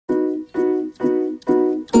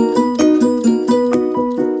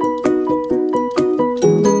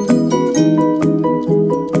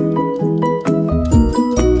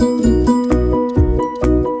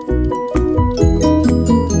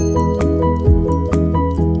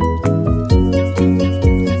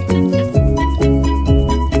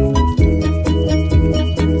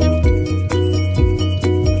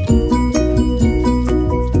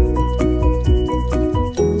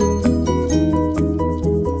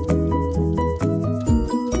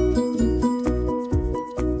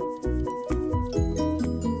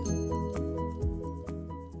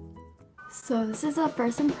this is a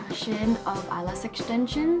first impression of eyelash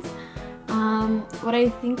extensions. What I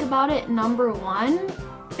think about it, number one,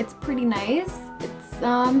 it's pretty nice.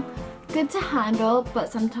 It's good to handle,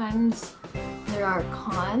 but sometimes there are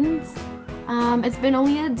cons. It's been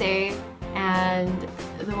only a day, and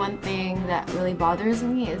the one thing that really bothers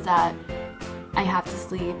me is that I have to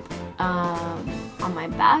sleep on my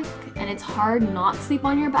back, and it's hard not to sleep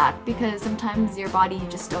on your back because sometimes your body, you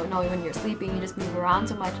just don't know when you're sleeping, you just move around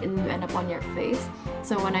so much and you end up on your face.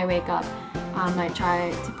 So when I wake up, I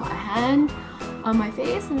try to put a hand on my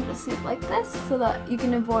face and just sleep like this so that you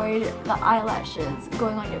can avoid the eyelashes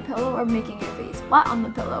going on your pillow or making your face flat on the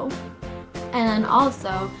pillow. And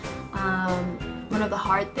also, one of the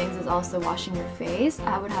hard things is also washing your face.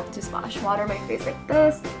 I would have to splash water on my face like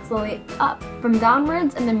this, slowly up from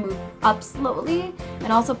downwards and then move up slowly.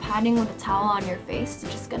 And also patting with a towel on your face. So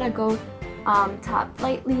just gonna go tap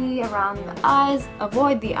lightly around the eyes,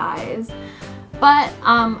 avoid the eyes. But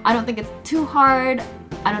I don't think it's too hard.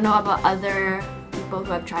 I don't know about other people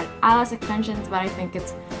who have tried eyelash extensions, but I think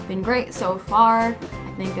it's been great so far.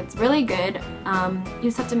 I think it's really good. You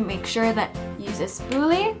just have to make sure that you use a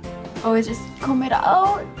spoolie. Always just comb it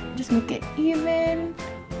out, just make it even,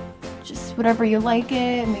 just whatever you like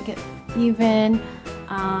it, make it even.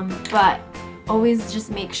 But always just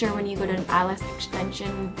make sure when you go to an eyelash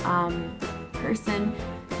extension person,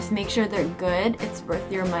 just make sure they're good, it's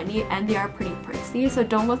worth your money, and they are pretty pricey. So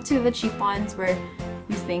don't look to the cheap ones where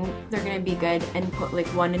you think they're gonna be good and put like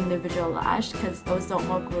one individual lash, because those don't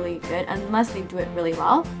look really good unless they do it really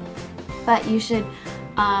well. But you should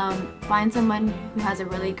find someone who has a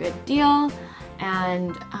really good deal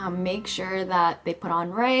and make sure that they put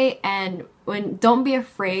on right, and don't be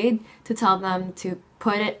afraid to tell them to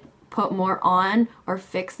put more on or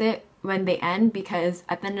fix it when they end, because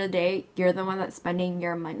at the end of the day you're the one that's spending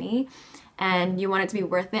your money and you want it to be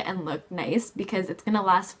worth it and look nice, because it's gonna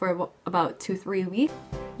last for about 2-3 weeks.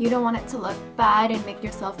 You don't want it to look bad and make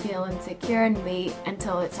yourself feel insecure and wait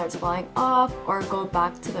until it starts falling off, or go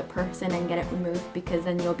back to the person and get it removed, because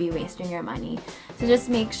then you'll be wasting your money. So just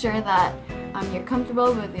make sure that you're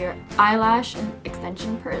comfortable with your eyelash and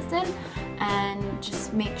extension person, and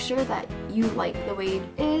just make sure that you like the way it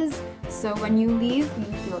is, so when you leave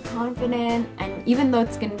you feel confident. And even though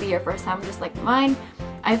it's gonna be your first time, just like mine,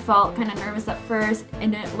 I felt kind of nervous at first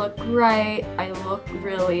and it didn't look right. I looked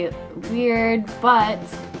really weird, but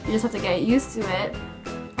you just have to get used to it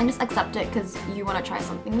and just accept it, because you want to try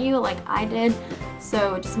something new like I did.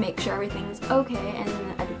 So just make sure everything's okay, and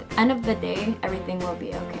at the end of the day everything will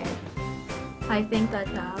be okay. I think that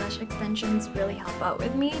the eyelash extensions really help out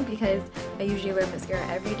with me, because I usually wear mascara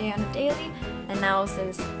every day on a daily, and now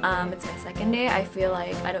since it's my second day, I feel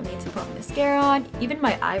like I don't need to put mascara on. Even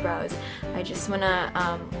my eyebrows, I just want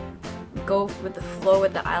to go with the flow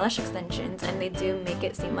with the eyelash extensions, and they do make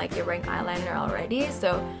it seem like you're wearing eyeliner already.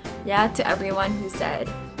 So yeah, to everyone who said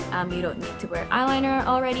you don't need to wear eyeliner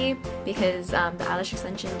already, because the eyelash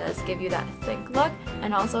extension does give you that thick look,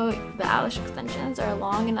 and also the eyelash extensions are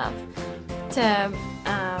long enough to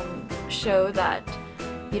show that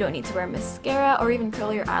you don't need to wear mascara or even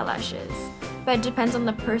curl your eyelashes. But it depends on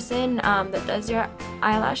the person that does your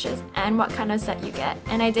eyelashes and what kind of set you get.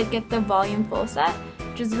 And I did get the volume full set,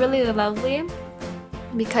 which is really lovely,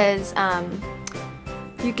 because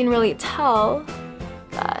you can really tell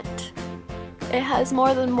that it has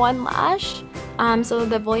more than one lash. So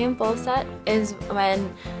the volume full set is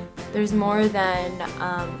when there's more than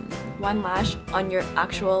one lash on your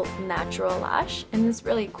actual natural lash, and it's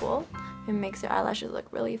really cool. It makes your eyelashes look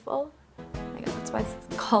really full. I guess that's why it's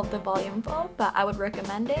called the volume full, but I would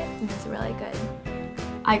recommend it, and it's really good.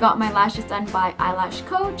 I got my lashes done by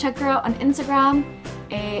Ailashco. Check her out on Instagram,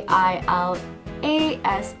 Ailashco,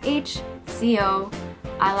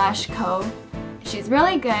 Ailashco. She's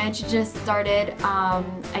really good. She just started a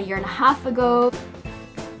year and a half ago.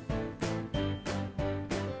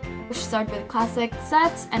 She started with classic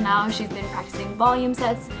sets, and now she's been practicing volume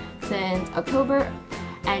sets since October,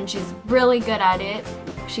 and she's really good at it.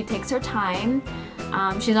 She takes her time.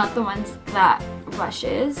 She's not the one that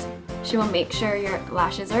rushes. She will make sure your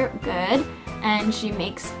lashes are good, and she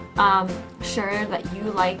makes sure that you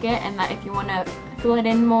like it, and that if you want to fill it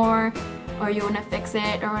in more or you want to fix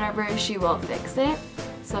it or whatever, she will fix it.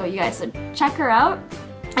 So you guys should check her out,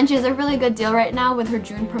 and she has a really good deal right now with her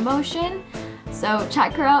June promotion. So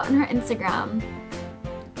check her out on her Instagram.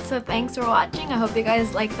 So thanks for watching. I hope you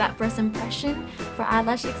guys liked that first impression for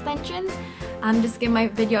eyelash extensions. Just give my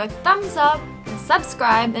video a thumbs up and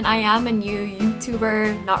subscribe. And I am a new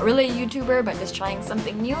YouTuber, not really a YouTuber, but just trying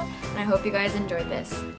something new. And I hope you guys enjoyed this.